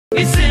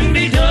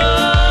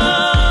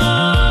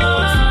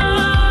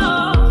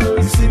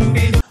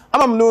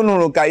m na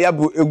unu ka ya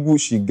bụ egwu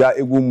shiga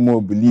egwu mmụọ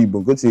obiligbo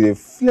gotire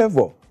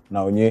Flavor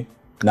na onye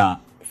na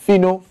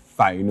Fino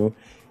Fino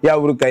ya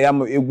wuru ka ya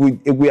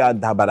egwu ya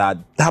dabara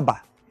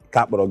adaba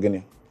ka akpọrọ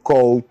gịnị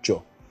culture.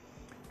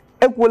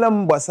 Ekwuola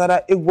m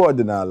gbasara egwu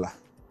ọdịnala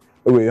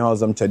enwere ihe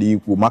ọzọ m chọrọ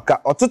ikwu maka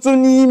ọtụtụ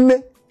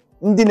n'ime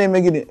ndị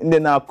na-eme gịnị ndị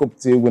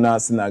na-akọpụta egwu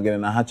na-asị na gịnị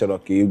na ha chọrọ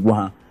ka egwu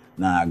ha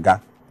na-aga.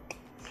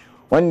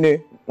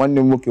 Nwanne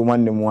m nwoke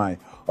nwanne m nwaanyị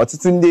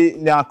ọtụtụ ndị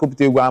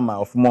na-akọpụta egwu ama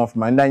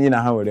ọfụma ndị anyị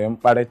na ha nwere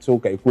mkparịta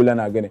ụka ekwuola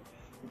na gịnị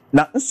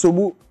na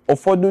nsogbu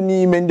ụfọdụ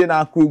n'ime ndị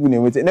na-akụ egwu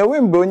na-enweta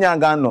na-enwe mgbe onye a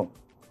ga-anọ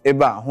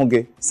ebe a hụ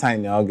gị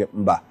saịn oge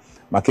mba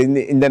maka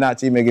ndị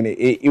na-achọ ime gịnị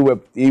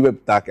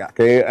iwepụta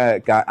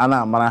ka a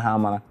na-amara ha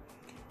amara.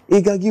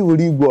 Ịga gị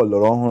were igwe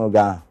ọlọrọ ọhụrụ gị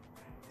ahụ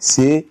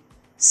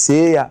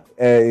see ya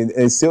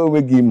see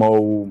onwe gị ma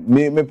ọ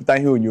mepụta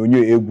ihe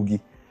onyonyo egwu gị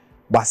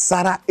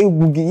gbasara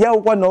egwu gị ya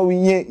wụkwa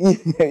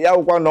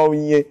na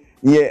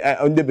ihe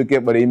ndị bekee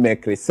kpọrọ ime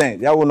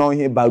crescent ya wụ na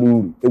ihe bara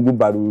uru egwu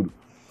bara uru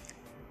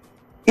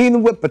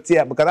iwepụta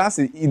ya bụkara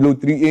asị igbo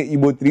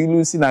tiri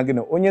ilu si na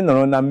gịnị onye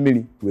nọrọ na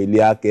mmiri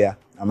welie aka ya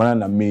amara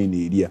na mmiri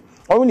na-eri ya.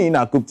 Ọ bụrụ na ị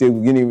na-akọpụta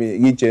egwu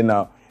gị iche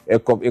na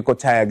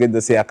ịkọcha ya gị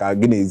dosa ya ka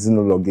gị na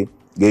ezinụlọ gị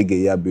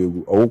ga-ege ya bụ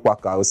egwu ọwụkwa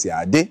ka o si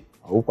adị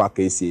ọwụkwa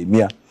ka esi eme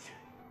ya.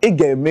 Ị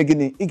ga-eme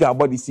gịnị ị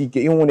ga-agbalịsi ike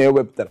ịhụ na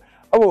ewepụtara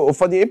ọ bụ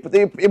ụfọdụ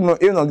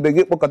ịnọgide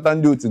gị kpọkọta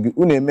ndị otu gị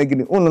unu eme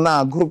gịnị unu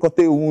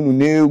na-agụrụkọta egwu unu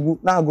n'egwu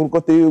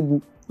na-agụrụkọta egwu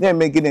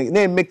na-eme gịnị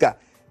na-eme ka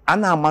a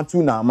na-amata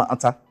unu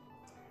amata.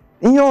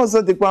 Ihe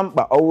ọzọ dịkwa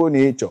mkpa ọwụ na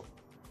ịchọ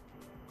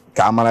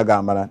ka amara gị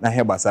amara na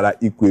ihe gbasara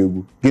ịkụ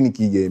egwu gịnị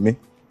ka ị ga-eme.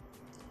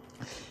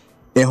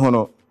 Ị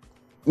hụrụ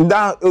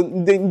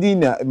ndị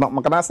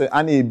maka na asị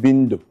a na-ebi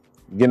ndụ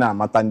gị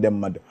na-amata ndị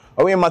mmadụ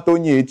ọ bụ ịmata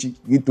onye echi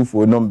gị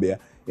tụfuo nọmba ya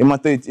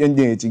ịmata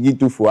onye echi gị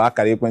tụfuo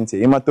akara ekwentị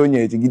ya ịmata onye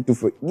echi gị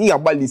tụfuo gị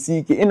ga-agbalịsi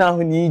ike ị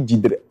na-ahụ na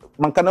ijidere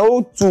maka na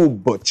otu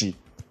ụbọchị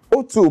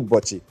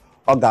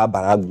ọ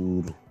ga-abara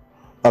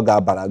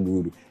gị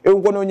uru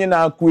egwukwana onye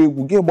na-akụ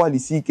egwu gị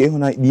gbalịsi ike ịhụ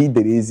na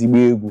idere ezigbo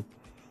egwu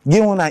gị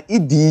hụ na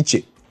ịdị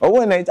iche ọ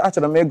bụrụ na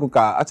achọrọ m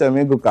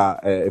ịgụ ka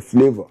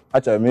Flavor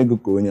achọrọ m ịgụ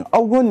ka onye ọ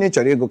bụrụ na ị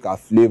chọrọ ịgụ ka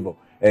Flavor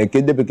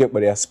nke ndị bekee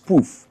kpọrọ ya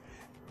spoof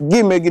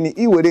gị mee gịnị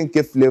ị were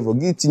nke Flavor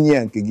gị tinye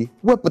ya nke gị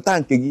wepụta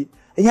nke gị.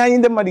 Ihe anyị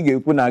ndị mmadụ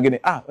ga-ekwu na gịnị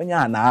onye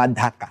a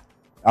na-ada ka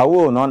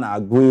awụ na ọ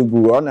na-agụ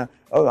egwu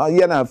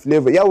ya na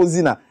Flavor ya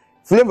wụzi na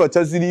Flavor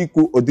chọziri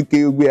ikwu ụdịka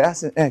egwu ya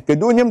sị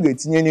kedu onye m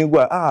ga-etinye n'egwu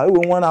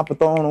ewe nwa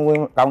na-apụta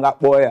ọhụrụ ka m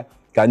ga-akpọ ya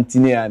ka m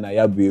tinye ya na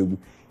ya bụ egwu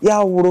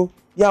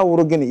ya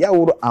wụrụ gịnị ya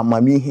wụrụ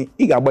amamihe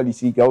ị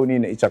ga-agbalịsi ike ọwụ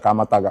niile ịchọ ka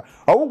amata ga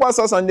ọgwụkwa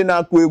sọsọ ndị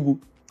na-akụ egwu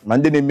ma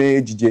ndị na-eme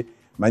ejije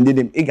ma ndị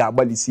ị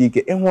ga-agbalịsi ike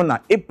ịhụ na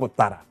ị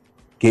pụtara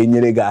ka e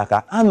nyere gị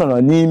aka a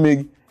nọrọ n'ime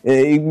gị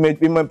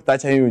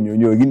imepụtacha ihe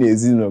onyonyo gị na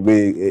ezinụlọ gị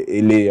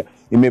ele ya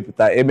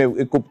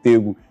ịkụpụta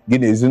egwu gị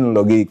na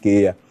ezinụlọ gị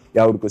eke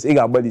ya wụrụkosi ị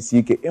ga-agbalịsi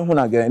ike ịhụ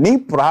na gị na ị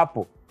pụrụ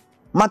apụ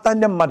mata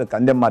ndị mmadụ ka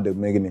ndị mmadụ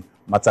mee gịnị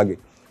mata gị.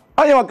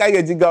 Onye maka anyị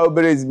ga-eji gaa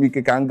obere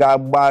ezumike ka m gaa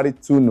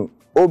gbarịta unu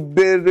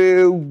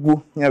obere egwu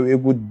ya bụ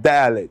egwu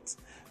dialect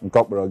nke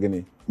ọ kpọrọ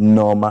gịnị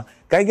Nneọma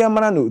ka anyị gaa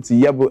mara na otu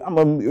ya bụ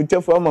ama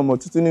m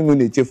ọtụtụ n'ime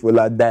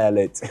na-echefuola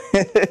dialect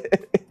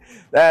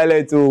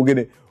dialect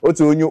gịnị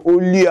otu onye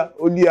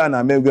olu ya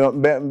na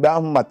mgbe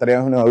ahụ matara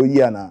ịhụ na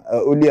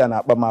olu ya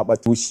na-akpa m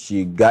akpata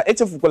shiga.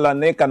 Echefukwala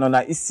na ịka nọ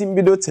na isi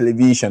mbido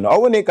telivishọn ọ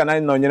bụrụ na ịka na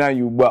nọnyere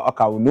anyị ugbu a ọ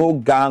ka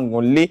n'oge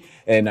aṅụli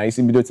na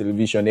isi mbido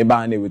telivishọn ebe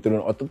a na-ewetara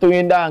ọtụtụ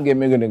ihe ndị ahụ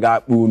ga-eme gịnị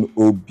ga-akpụ unu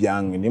obi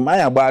aṅụrị ma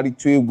anyị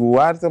agbarịtụ egwu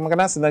warịta maka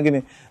na asị na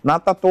gịnị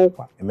na-atata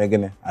ụkwa eme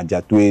gịnị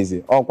ajatụ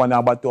eze ọkwa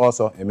na-agbatụ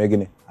ọsọ eme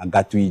gịnị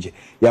agatụ ije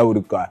ya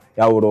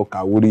wụrụ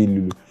ka wuru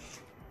ilulu.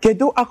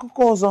 Kedu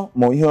akụkọ ọzọ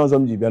ma ihe ọzọ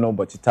m ji bịa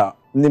n'ụbọchị taa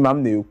ndị ma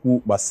m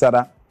na-ekwu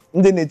gbasara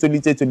ndị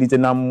na-etolite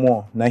na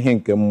mmụọ na ihe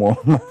nke mmụọ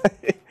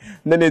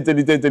ndị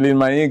na-etolite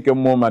ma ihe nke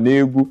mmụọ ma na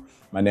egwu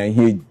ma na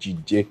ihe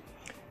ejije.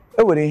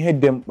 E nwere ihe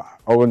dị mkpa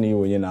ọ bụrụ na ị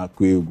onye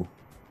na-akụ egwu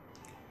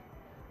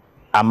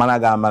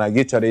amara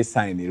gị chọrọ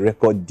ịsaịn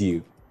rekọd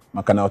deal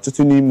maka na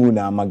ọtụtụ n'ime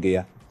unu amaghị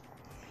ya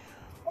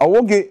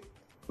ọwụghị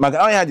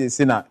maka onye ha ji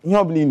si na ihe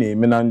ọbụla ị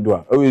na-eme na ndụ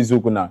a o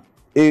eziokwu na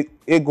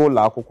ego ụlọ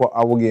akwụkwọ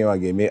awụghị ya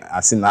ga-eme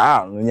asị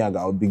na onye a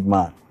ga-abụ big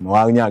man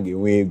ma onye a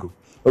ga-enwe ego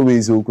o wee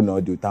eziokwu na ọ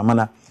dị ụtọ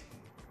mana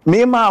ma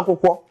ịma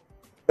akwụkwọ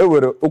e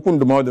were okwu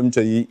ndụmọdụ m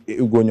chọrọ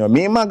egwu onye ma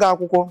ịma gị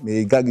akwụkwọ ma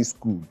ị gaghị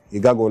skuul ị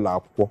gaghị ụlọ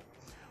akwụkwọ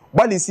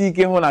gbalịsi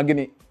ike hụ na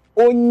gịnị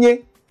onye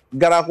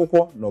gara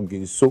akwụkwọ nọ gị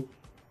nso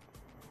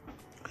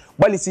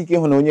gbalịsi ike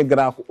hụ na onye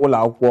gara ụlọ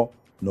akwụkwọ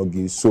nọ gị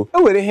nso.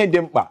 E were ihe dị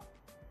mkpa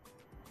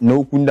na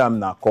okwu ndị m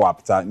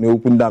na-akọwapụta na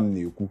okwu ndị m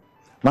na-ekwu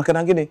maka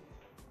na gịnị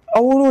ọ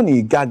bụrụ na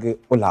ị gaghị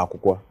ụlọ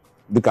akwụkwọ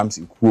dịka m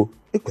si kwuo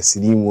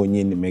ekwesịrị inwe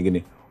onye na-eme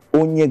gịnị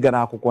onye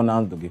gara akwụkwọ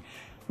na ndụ gị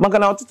maka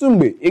na ọtụtụ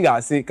mgbe ị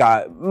ga-asị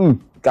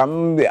ka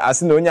m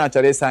asị na onye a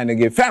chọrọ ịsaịn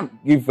gị fem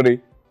gị fere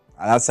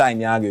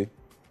asaịn ya gị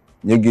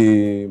nye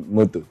gị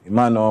moto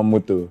ịma na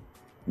moto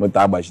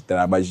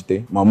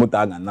agbachitere ma moto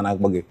a ga-anara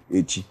akpọ gị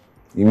echi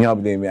ime ọ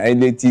bụla eme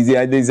anyị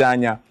lezi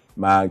anya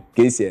ma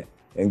ka esi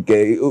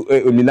nke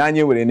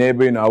olileanya were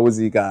n'ebe na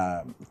ọwụzi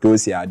ka o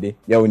si adị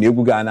ya bụ na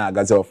egwu ga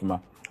na-agazi ọfụma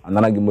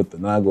anara gị moto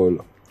nara gị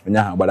ụlọ onye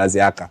ahụ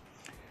agbarazi aka.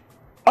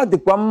 Ọ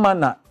dịkwa mma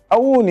na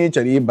ọwụ na ị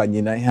chọrọ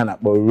ịbanye na ihe a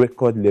na-akpọ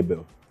record label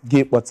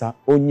gị kpọta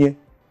onye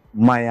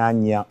mmanya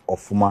anya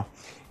ọfụma.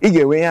 Ị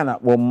ga-enwe ihe a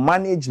na-akpọ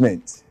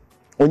management,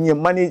 onye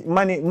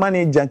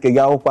manager nke gị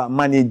akwụkwọ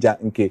manager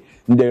nke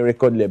ndị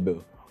record label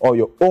or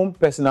your own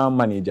personal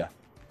manager,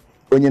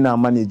 onye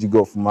na-manage gị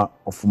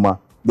ọfụma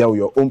ya wụ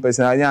your own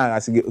personal. Anya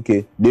aghasị gị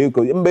okay dee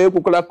eko mba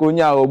ekwekwala ka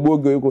onye ahụ gbuo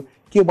gị ego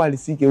ka ị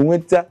gbalịsi ike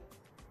nweta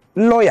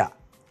lawyer,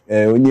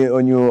 onye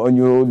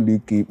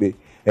ụlọikpe ikpe,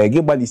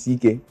 gị gbalịsi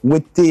ike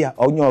nweta ya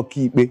onye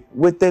ọkaikpe,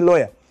 nweta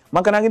lawyer.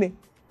 Maka na gịnị?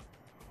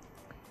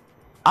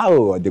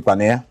 Aghụghọ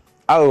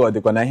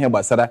dịkwa na ihe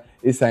gbasara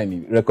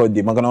ịsaịnị record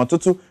deal, maka na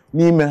ọtụtụ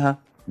n'ime ha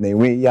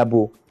na-enwe ya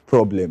bụ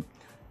problem.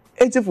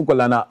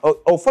 Echefukwala na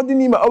ụfọdụ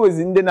n'ime always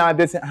ndị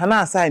na-abịa ha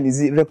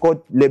na-asaịnịzi record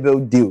label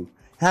deal,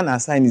 ha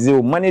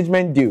na-asaịnịzi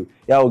management deal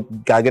ya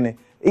ka gịnị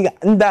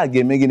ndị a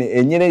ga-eme gịnị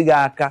enyere gị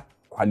aka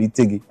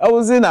kwalite gị. Ọ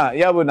bụzi na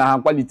ya bụ na ha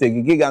kwalite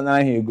gị gị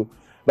ga-anara ha ego,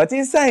 but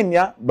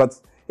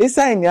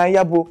ịsaịn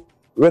ya bụ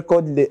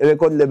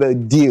record label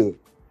deal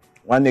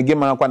nwanne gị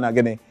marakwa na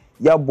gịnị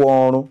ya bụ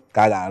ọrụ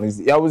ka a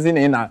ga-arụzi. Ya bụzi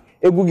na ị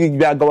na-egwu gị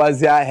bịa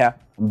gawazi ahịa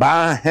mgbe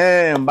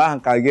ahụ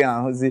ka gị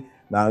ahụzi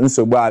na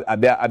nsogbu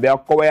abịa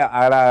kọwa ya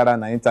aghara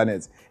na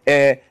ịntanetị.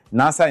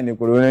 Na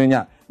asaịnịkwara onye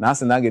a na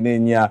asị na a ga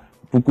na-enye ya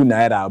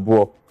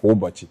 $2,000 kwa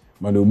ụbọchị,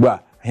 mana ugbu a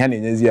ahịa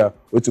na-enyezi ya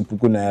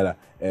 $1,000.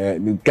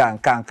 Nka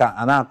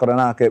a na-akọrọ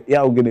n'aka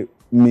ya gịnị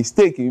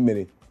mistake ị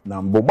mere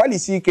na mbụ.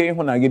 Gbalịsi ike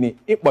ịhụ na gịnị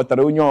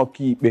ịkpọtara onye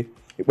ọkaikpe,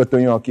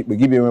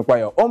 gị bịa nwekwa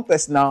your own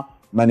personal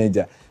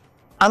manager.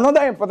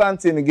 Another important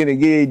thing gịnị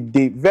gị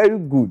dey very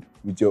good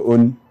with your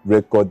own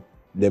record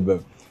label.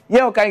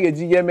 Ya ka anyị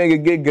ga-eji ihe eme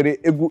gị gere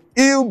egwu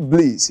Il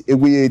Bliss,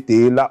 egwu ya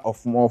eteela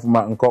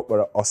ọfụma nke ọ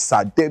kpọrọ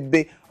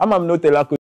Ọsadebe. Ama m na o teela